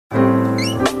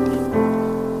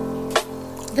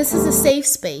This is a safe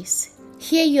space.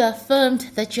 Here you are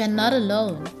affirmed that you are not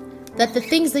alone, that the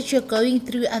things that you're going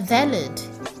through are valid.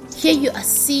 Here you are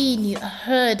seen, you are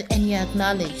heard, and you are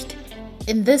acknowledged.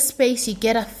 In this space, you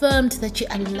get affirmed that you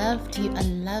are loved,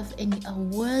 and you are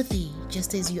worthy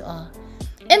just as you are.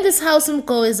 In this house,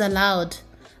 go is allowed.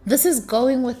 This is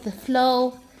going with the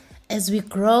flow as we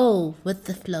grow with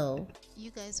the flow. You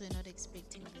guys were not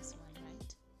expecting this one,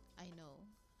 right? I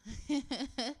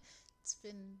know.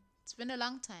 It's been a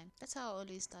long time. That's how I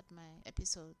always start my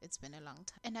episode. It's been a long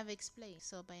time. And I've explained.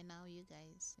 So by now you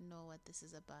guys know what this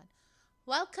is about.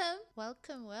 Welcome. Boo,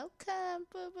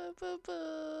 boo, boo,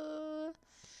 boo.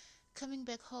 Coming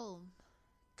back home.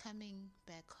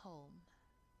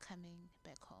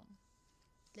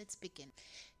 Let's begin.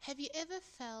 Have you ever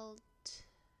felt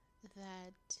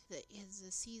that there is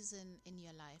a season in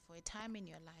your life or a time in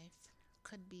your life?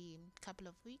 Could be a couple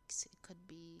of weeks, it could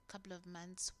be a couple of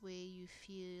months where you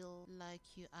feel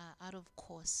like you are out of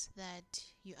course, that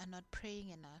you are not praying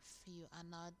enough, you are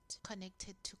not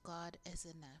connected to God as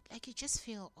enough. Like you just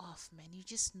feel off, man. You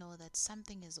just know that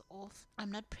something is off.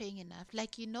 I'm not praying enough.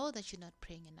 Like you know that you're not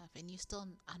praying enough and you still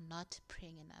are not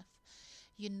praying enough.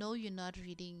 You know you're not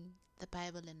reading the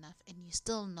Bible enough and you're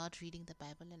still not reading the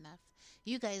Bible enough.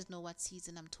 You guys know what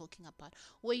season I'm talking about,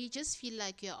 where you just feel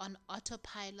like you're on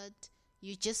autopilot.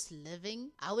 You're just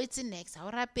living. Yeah,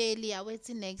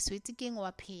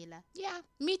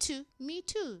 me too.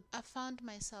 I found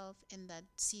myself in that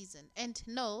season. And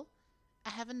no, I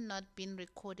haven't not been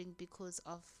recording because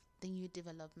of the new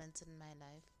developments in my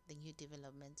life. The new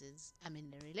development is I'm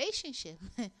in a relationship.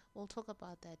 We'll talk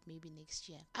about that maybe next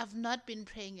year. I've not been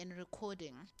praying and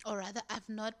recording, or rather I've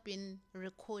not been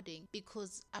recording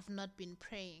because I've not been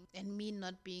praying, and me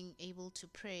not being able to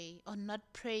pray, or not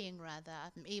praying rather,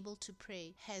 I'm able to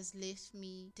pray, has left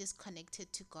me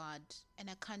disconnected to God, and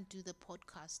I can't do the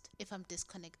podcast if I'm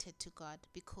disconnected to God,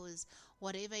 because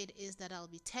whatever it is that I'll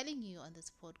be telling you on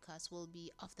this podcast will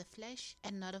be of the flesh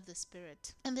and not of the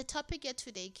spirit. And the topic yet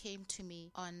today came to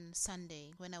me on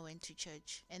Sunday when I went to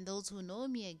church. And those who know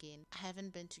me again, I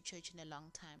haven't been to church in a long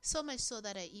time. So much so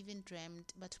that I even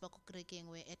dreamt Batubako Gregeng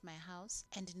were at my house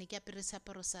and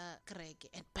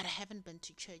but I haven't been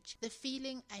to church. The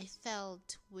feeling I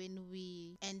felt when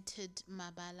we entered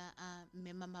Mabala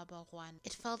Mema Mabarwan,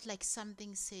 it felt like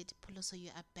something said, Pholoso,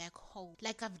 you are back home.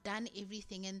 Like I've done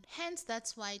everything, and hence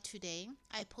that's why today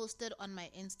I posted on my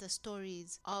Insta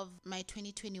stories of my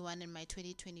 2021 and my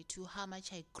 2022 how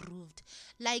much I grooved.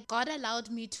 Like God allowed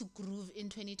me to groove in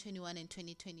 2021 and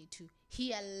 2022.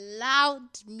 He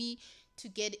allowed me to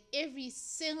get every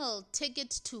single ticket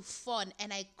to Fon,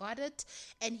 and I got it.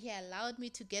 And he allowed me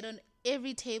to get on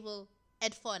every table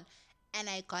at Fon, and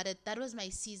I got it. That was my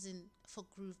season for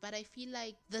groove. But I feel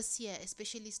like this year,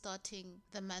 especially starting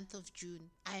the month of June,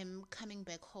 I'm coming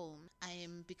back home. I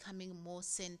am becoming more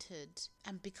centered.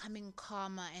 I'm becoming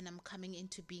calmer, and I'm coming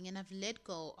into being, and I've let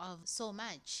go of so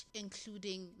much,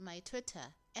 including my Twitter.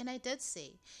 And I did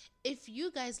say, if you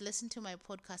guys listen to my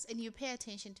podcast and you pay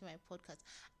attention to my podcast,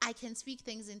 I can speak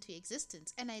things into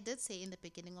existence. And I did say in the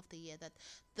beginning of the year that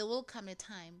there will come a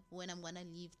time when I'm going to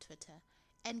leave Twitter.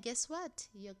 And guess what?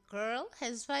 Your girl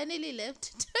has finally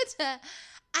left Twitter.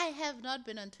 I have not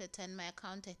been on Twitter, and my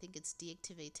account, I think it's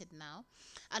deactivated now.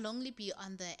 I'll only be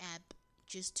on the app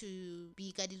just to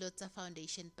be Gadilotsa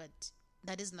Foundation, but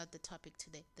that is not the topic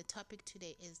today. The topic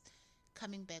today is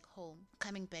coming back home,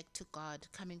 coming back to God,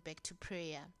 coming back to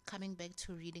prayer, coming back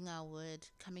to reading our word,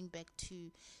 coming back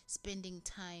to spending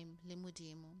time,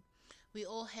 limudimo. We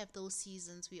all have those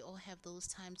seasons. We all have those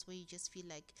times where you just feel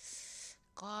like,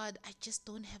 God, I just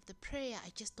don't have the prayer. I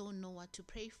just don't know what to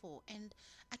pray for. And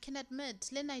I can admit,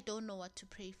 Len, I don't know what to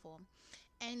pray for.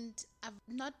 And I've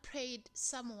not prayed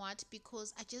somewhat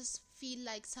because I just feel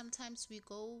like sometimes we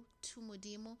go to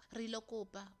Modimo,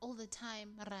 rilokopa, all the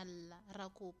time, ralla,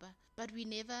 rakopa. But we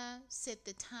never set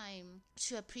the time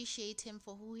to appreciate him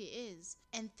for who he is,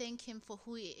 and thank him for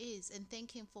who he is, and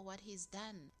thank him for what he's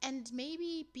done. And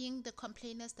maybe being the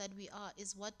complainers that we are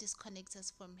is what disconnects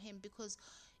us from him, because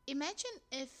imagine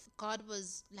if God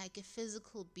was like a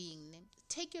physical being.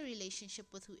 Take your relationship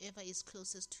with whoever is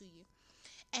closest to you,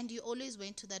 and you always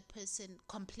went to that person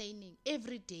complaining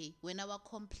every day. When I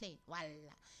complain,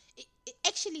 wallah.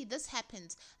 Actually, this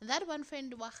happens. That one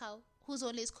friend who's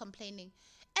always complaining,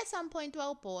 at some point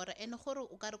wa bore and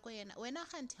when I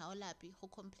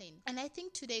complain. And I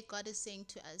think today God is saying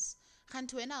to us,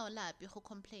 complain,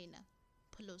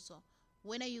 Pholoso,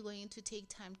 when are you going to take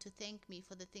time to thank me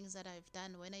for the things that I've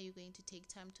done? When are you going to take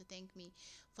time to thank me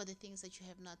for the things that you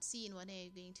have not seen? When are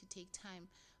you going to take time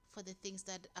for the things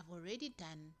that I've already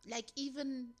done. Like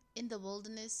even in the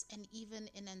wilderness and even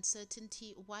in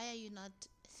uncertainty, why are you not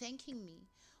thanking me?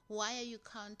 Why are you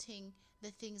counting the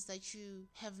things that you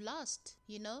have lost,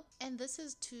 And this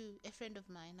is to a friend of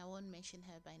mine. I won't mention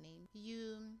her by name.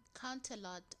 You count a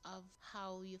lot of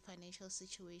how your financial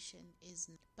situation is,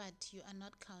 but you are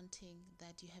not counting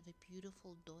that you have a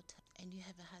beautiful daughter and you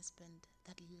have a husband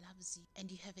that loves you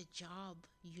and you have a job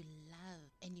you love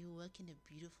and you work in a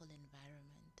beautiful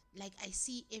environment. Like, I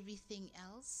see everything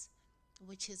else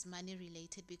which is money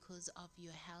related because of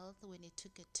your health when it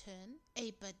took a turn.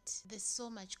 Hey, but there's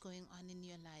so much going on in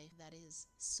your life that is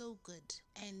so good.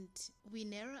 And we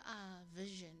narrow our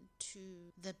vision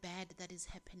to the bad that is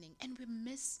happening. And we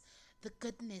miss the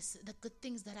goodness, the good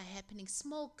things that are happening,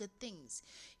 small good things.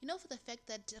 For the fact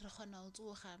that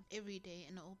every day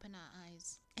and open our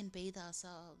eyes and bathe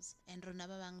ourselves and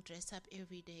dress up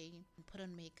every day and put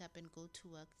on makeup and go to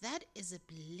work. That is a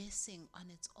blessing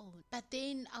on its own. But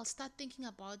then I'll start thinking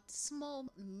about small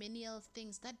menial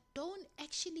things that don't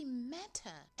actually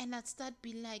matter. And I'd start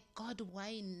being like, God,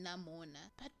 why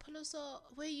namona? But Pholoso,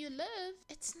 where you live,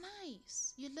 it's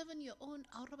nice. You live on your own.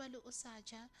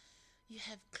 You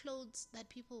have clothes that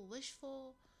people wish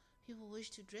for. People wish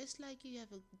to dress like you. You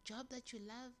have a job that you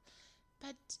love.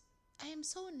 But I am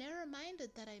so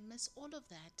narrow-minded that I miss all of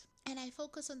that. And I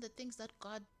focus on the things that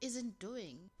God isn't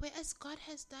doing. Whereas God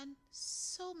has done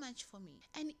so much for me.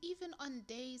 And even on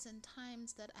days and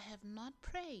times that I have not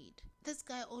prayed, this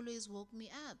guy always woke me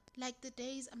up. Like the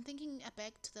days, I'm thinking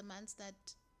back to the months that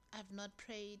I've not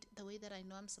prayed the way that I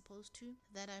know I'm supposed to,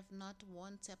 that I've not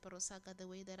worn Tseparosaka the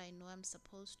way that I know I'm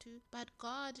supposed to. But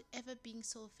God ever being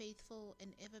so faithful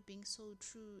and ever being so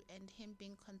true, and Him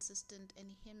being consistent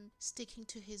and Him sticking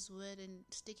to His word and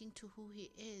sticking to who He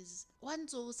is. One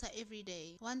Zosa every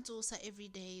day, one Zosa every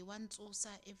day, one Zosa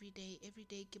every day, every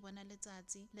day ke bona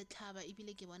letsatsi, le tlhaba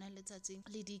ebile ke bona letsatsi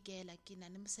le dikela ke na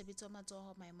le mosebetsi wa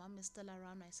matsoho. My mom is still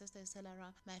around, my sister is still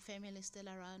around, my family is still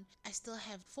around. I still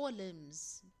have 4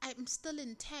 limbs. I'm still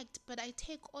intact, but I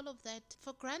take all of that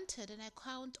for granted and I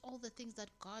count all the things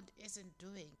that God isn't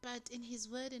doing. But in His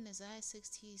word in Isaiah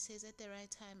 60, He says at the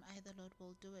right time, I, the Lord,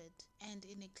 will do it. And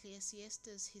in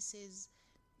Ecclesiastes, He says,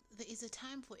 there is a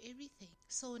time for everything.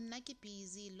 So nake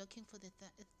busy looking for the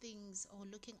things, or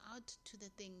looking out to the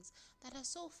things that are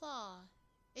so far.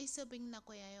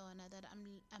 That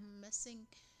I'm missing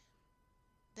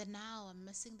the now, I'm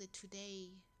missing the today,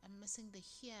 I'm missing the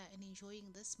here, and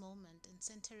enjoying this moment and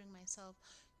centering myself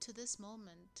to this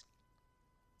moment.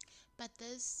 But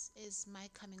this is my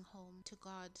coming home to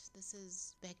God. This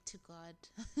is back to God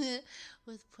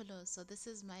with Pholoso. So this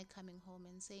is my coming home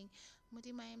and saying,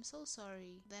 Mudima, I am so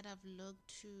sorry that I've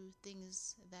looked to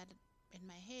things that in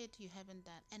my head you haven't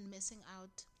done, and missing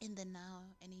out in the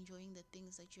now and enjoying the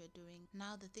things that you're doing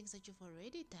now, the things that you've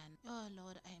already done. Oh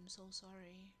Lord, I am so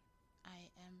sorry.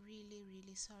 I am really,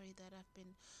 really sorry that I've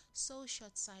been so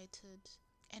short-sighted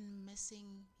and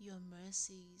missing your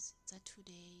mercies that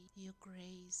today, your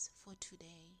grace for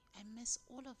today. I miss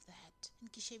all of that.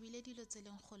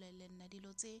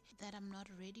 That I'm not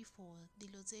ready for,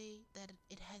 that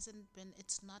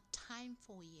it's not time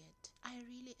for yet. I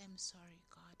really am sorry,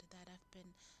 God, that I've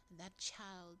been that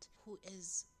child who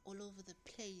is all over the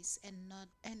place and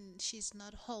she's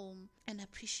not home and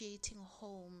appreciating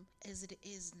home as it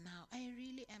is now. I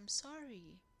really am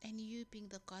sorry. And you being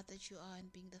the God that you are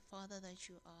and being the Father that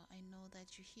you are, I know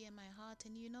that you hear my heart,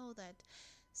 and you know that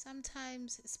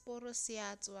sometimes sporo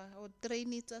siatswa or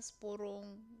train it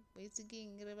sporong, basically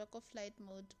flight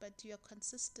mode, but you are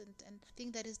consistent. And I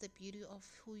think that is the beauty of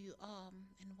who you are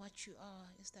and what you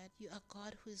are, is that you are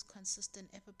God who is consistent,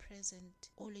 ever present,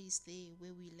 always there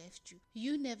where we left you.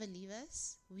 You never leave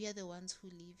us. We are the ones who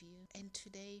leave you. And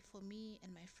today, for me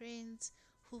and my friends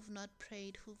who've not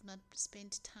prayed, who've not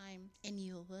spent time in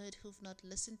your word, who've not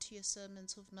listened to your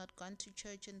sermons, who've not gone to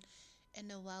church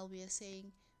in a while, we are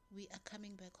saying, we are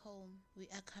coming back home. We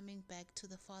are coming back to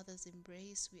the Father's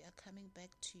embrace. We are coming back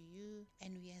to you.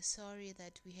 And we are sorry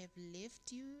that we have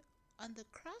left you on the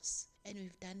cross and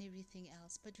we've done everything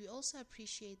else. But we also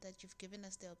appreciate that you've given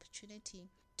us the opportunity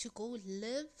to go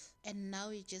live. And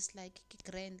now it's just like,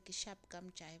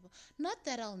 not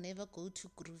that I'll never go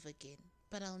to groove again,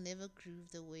 but I'll never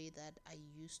groove the way that I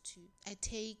used to. I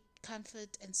take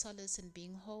comfort and solace in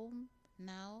being home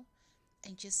now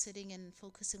and just sitting and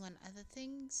focusing on other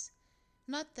things.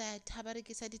 Not that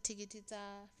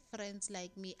friends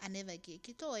like me, I never get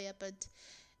kitoya, but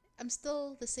I'm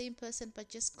still the same person, but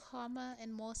just calmer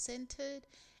and more centered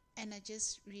And I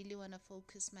just really want to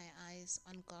focus my eyes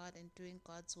on God and doing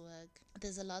God's work.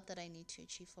 There's a lot that I need to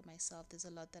achieve for myself. There's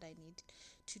a lot that I need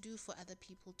to do for other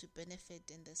people to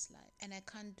benefit in this life. And I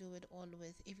can't do it all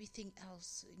with everything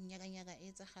else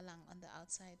on the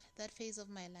outside. That phase of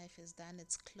my life is done.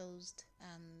 It's closed.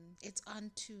 It's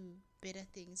on to better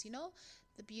things.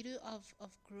 The beauty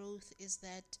of growth is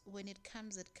that when it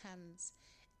comes, it comes.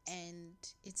 And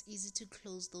it's easy to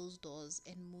close those doors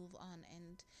and move on.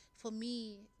 And for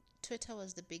me, Twitter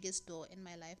was the biggest door in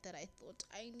my life that I thought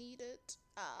I needed.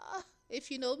 If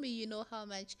you know me, you know how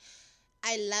much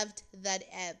I loved that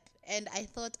app. And I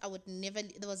thought I would never,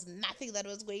 there was nothing that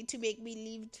was going to make me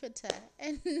leave Twitter.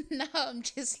 And now I'm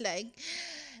just like,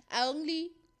 I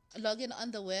only log in on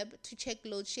the web to check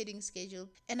load shedding schedule.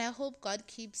 And I hope God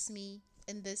keeps me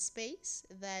in this space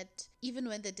that even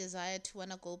when the desire to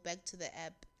want to go back to the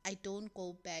app, I don't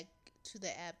go back to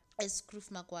the app as Groove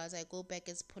Magwaza. I go back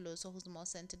as Pholoso, who's more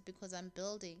centered, because I'm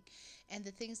building. And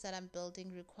the things that I'm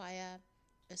building require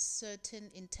a certain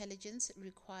intelligence,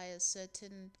 requires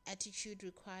certain attitude,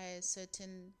 requires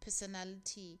certain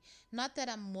personality. Not that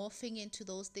I'm morphing into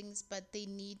those things, but they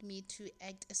need me to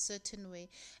act a certain way.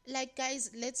 Like,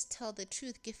 guys, let's tell the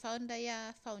truth. Gefounder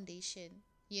ya foundation,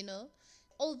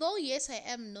 Although, yes, I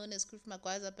am known as Groove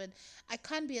Magwaza, but I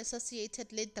can't be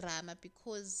associated with drama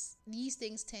because these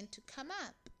things tend to come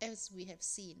up, as we have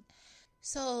seen.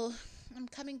 So I'm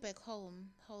coming back home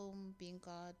being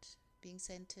God, being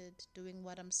centered, doing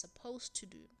what I'm supposed to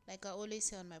do. Like I always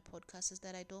say on my podcast, is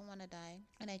that I don't want to die,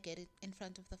 and I get it in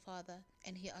front of the Father,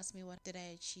 and He asked me what did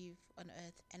I achieve on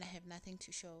earth, and I have nothing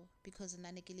to show because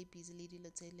nanekele busy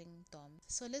dom.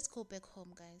 So let's go back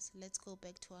home, guys. Let's go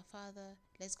back to our Father.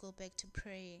 Let's go back to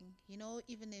praying.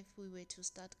 Even if we were to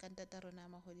start Kantatarona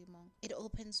Maholimong, it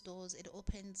opens doors, it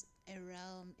opens a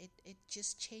realm, it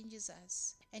just changes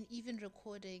us. And even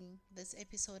recording this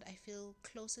episode, I feel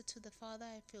closer to the Father,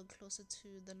 I feel closer to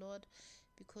the Lord,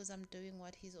 because I'm doing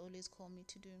what He's always called me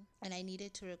to do. And I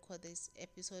needed to record this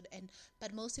episode,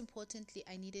 but most importantly,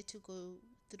 I needed to go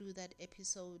through that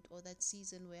episode or that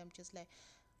season where I'm just like,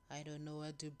 I don't know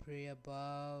what to pray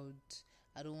about.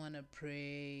 I don't want to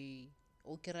pray.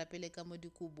 And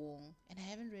I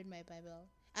haven't read my Bible.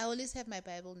 I always have my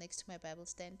Bible next to my Bible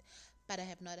stand, but I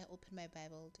have not opened my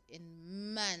Bible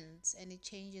in months, and it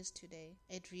changes today.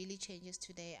 It really changes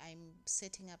today. I'm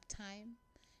setting up time.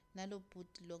 I'm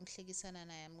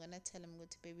gonna tell him,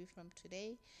 baby, from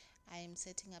today I am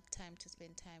setting up time to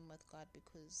spend time with God,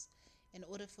 because in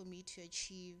order for me to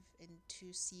achieve and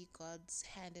to see God's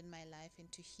hand in my life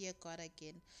and to hear God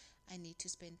again, I need to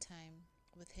spend time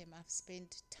with Him. I've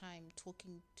spent time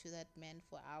talking to that man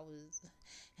for hours,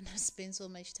 and I've spent so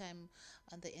much time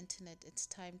on the internet. It's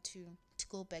time to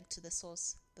go back to the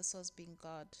source being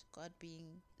God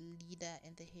being leader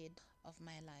and the head of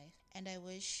my life. And I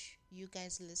wish you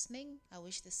guys listening, I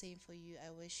wish the same for you.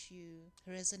 I wish you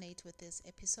resonate with this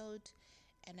episode,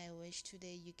 and I wish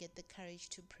today you get the courage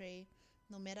to pray.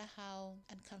 No matter how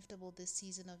uncomfortable this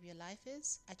season of your life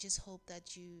is, I just hope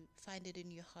that you find it in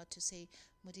your heart to say,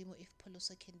 Modimo, if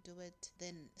Pholoso can do it,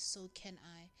 then so can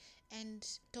I. And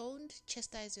don't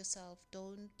chastise yourself.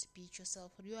 Don't beat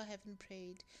yourself. You haven't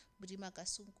prayed. Modimo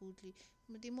kasungudli.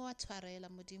 Modimo wa tshwarela.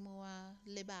 Modimo wa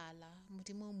lebala.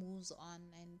 Modimo moves on.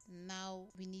 And now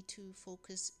we need to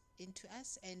focus into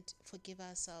us and forgive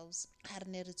ourselves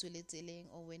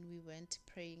or when we weren't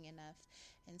praying enough,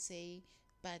 and say,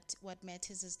 but what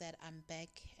matters is that I'm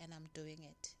back and I'm doing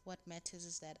it. What matters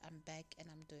is that I'm back and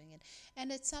I'm doing it.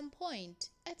 And at some point,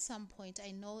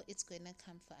 I know it's going to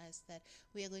come for us that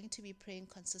we are going to be praying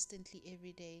consistently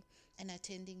every day and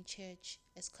attending church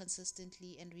as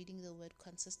consistently and reading the word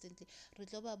consistently.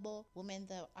 Women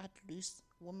that are loose,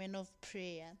 women of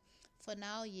prayer. For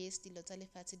now, yes, the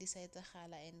Lotalifati decides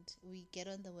and we get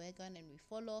on the wagon and we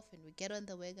fall off, and we get on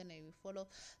the wagon and we fall off.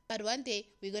 But one day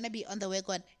we're gonna be on the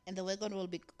wagon, and the wagon will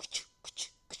be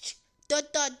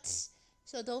dot.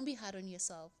 So don't be hard on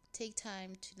yourself. Take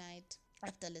time tonight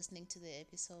after listening to the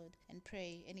episode and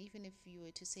pray. And even if you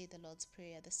were to say the Lord's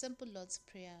Prayer, the simple Lord's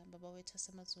Prayer, Baba wethu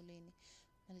wasemazulwini,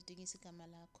 malidingise igama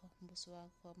lakho, umbuso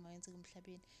wakho mawenze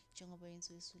emhlabeni njengoba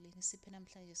yenziwe ezulwini. Siphe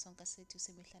namhlanje sonke sethu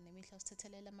semihla nemihla,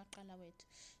 usithethelele amaqala wethu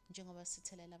njengoba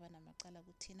sithethelela abanamaqala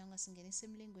kuthina. Ungasingenisi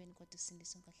emlingweni, kodwa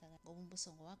usindise inkohlakalo, ngoba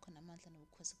umbuso ngowakho namandla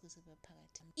nobukhosi kuze kube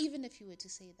phakade. Even if you were to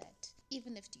say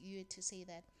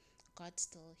that, God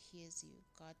still hears you.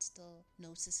 God still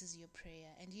notices your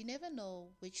prayer, and you never know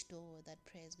which door that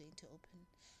prayer is going to open.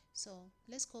 So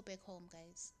let's go back home,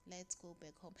 guys. Let's go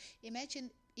back home.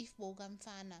 Imagine if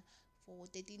Bogamfana for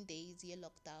 13 days, you're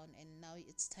locked down, and now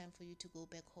it's time for you to go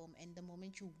back home. And the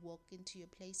moment you walk into your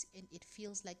place, and it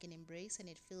feels like an embrace and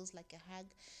it feels like a hug,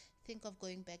 think of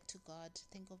going back to God.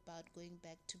 Think about going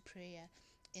back to prayer,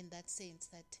 in that sense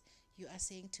that you are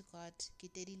saying to God,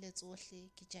 ke tedile tsohle,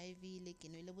 ke jaivile, ke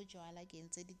nwele bojwala, ke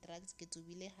entse di-drugs, ke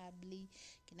tsubile habli,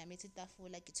 ke nametse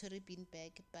tafola, ke tshwere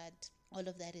beanbag, but all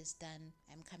of that is done.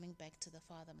 I'm coming back to the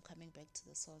Father. I'm coming back to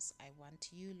the source. I want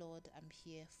you, Lord. I'm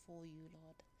here for you,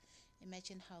 Lord.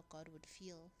 Imagine how God would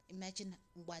feel. Imagine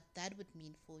what that would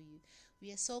mean for you.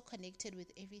 We are so connected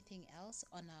with everything else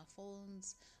on our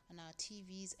phones, on our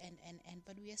TVs, and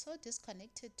but we are so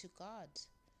disconnected to God.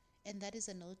 And that is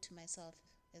a note to myself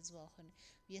as well.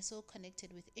 We are so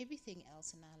connected with everything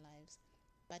else in our lives,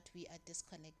 but we are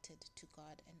disconnected to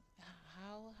God. And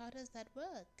how does that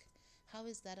work? How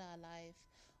is that our life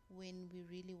when we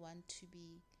really want to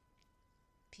be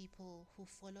people who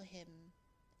follow Him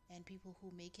and people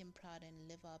who make Him proud and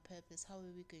live our purpose? How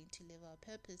are we going to live our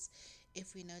purpose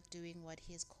if we're not doing what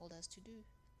He has called us to do?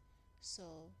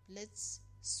 So let's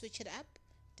switch it up,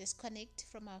 disconnect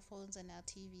from our phones and our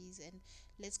TVs, and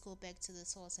let's go back to the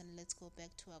source, and let's go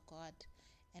back to our God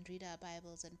and read our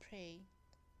Bibles and pray.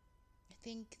 I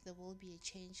think there will be a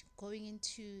change going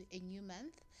into a new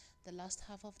month, the last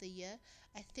half of the year.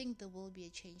 I think there will be a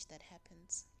change that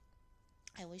happens.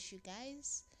 I wish you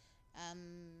guys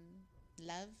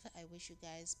love. I wish you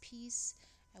guys peace.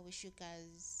 I wish you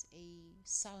guys a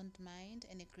sound mind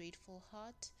and a grateful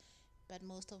heart. But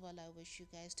most of all, I wish you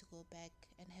guys to go back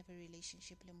and have a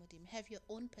relationship le Modimo. Have your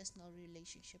own personal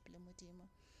relationship le Modimo.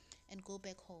 And go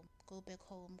back home. Go back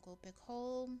home. Go back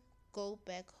home. Go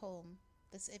back home.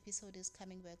 This episode is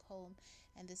coming back home.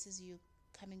 And this is you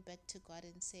coming back to God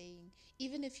and saying,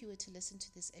 even if you were to listen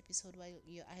to this episode while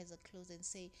your eyes are closed and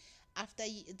say, after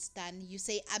it's done, you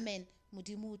say, Amen.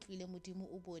 Modimo utlwile, Modimo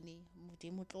o bone,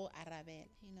 Modimo tlo arabela.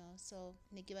 So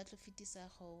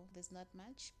there's not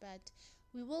much, but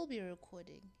we will be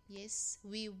recording. Yes,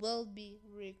 we will be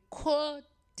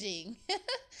recording.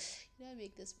 I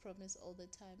make this promise all the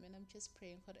time, and I'm just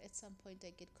praying for at some point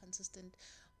I get consistent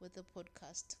with the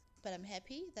podcast. But I'm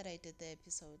happy that I did the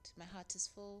episode. My heart is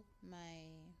full, my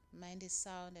mind is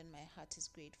sound, and my heart is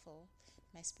grateful.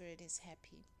 My spirit is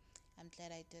happy. I'm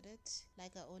glad I did it.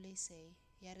 Like I always say,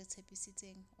 ya re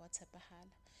tshepisitseng wa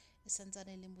tshepahala. E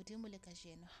santsane le Modimo le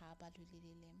kajeno ha ba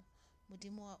lulilelemo.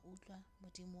 Modimo wa utlwa,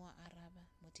 Modimo wa araba,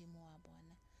 Modimo wa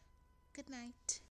bona. Good night.